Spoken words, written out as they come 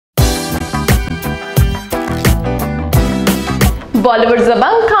Bollywood's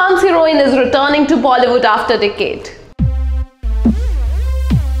Salman Khan's heroine is returning to Bollywood after a decade.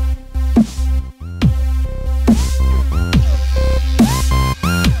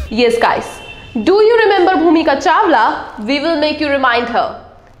 Yes guys, do you remember Bhumika Chawla? We will make you remind her.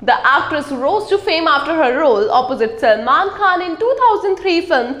 The actress rose to fame after her role opposite Salman Khan in 2003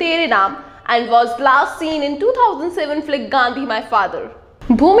 film Tere Naam and was last seen in 2007 flick Gandhi My Father.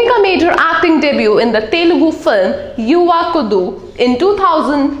 Bhumika made her acting debut in the Telugu film Vscoop in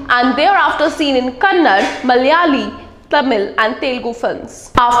 2000 and thereafter seen in Kannada, Malayali, Tamil and Telugu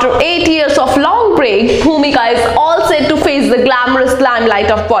films. After 8 years of long break, Bhumika is all set to face the glamorous limelight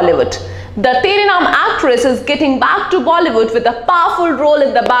of Bollywood. The Tere Naam actress is getting back to Bollywood with a powerful role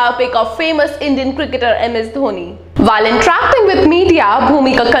in the biopic of famous Indian cricketer MS Dhoni. While interacting with media,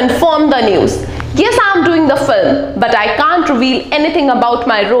 Bhumika confirmed the news. Yes, I am doing the film, but I can't reveal anything about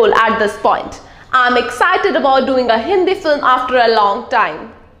my role at this point. I am excited about doing a Hindi film after a long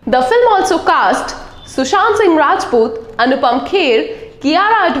time. The film also cast Sushant Singh Rajput, Anupam Kher,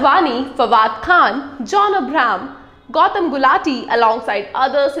 Kiara Advani, Fawad Khan, John Abraham, Gautam Gulati alongside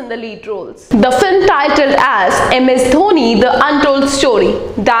others in the lead roles. The film titled as MS Dhoni The Untold Story,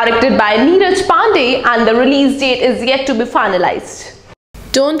 directed by Neeraj Pandey, and the release date is yet to be finalized.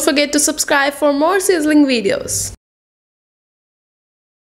 Don't forget to subscribe for more sizzling videos.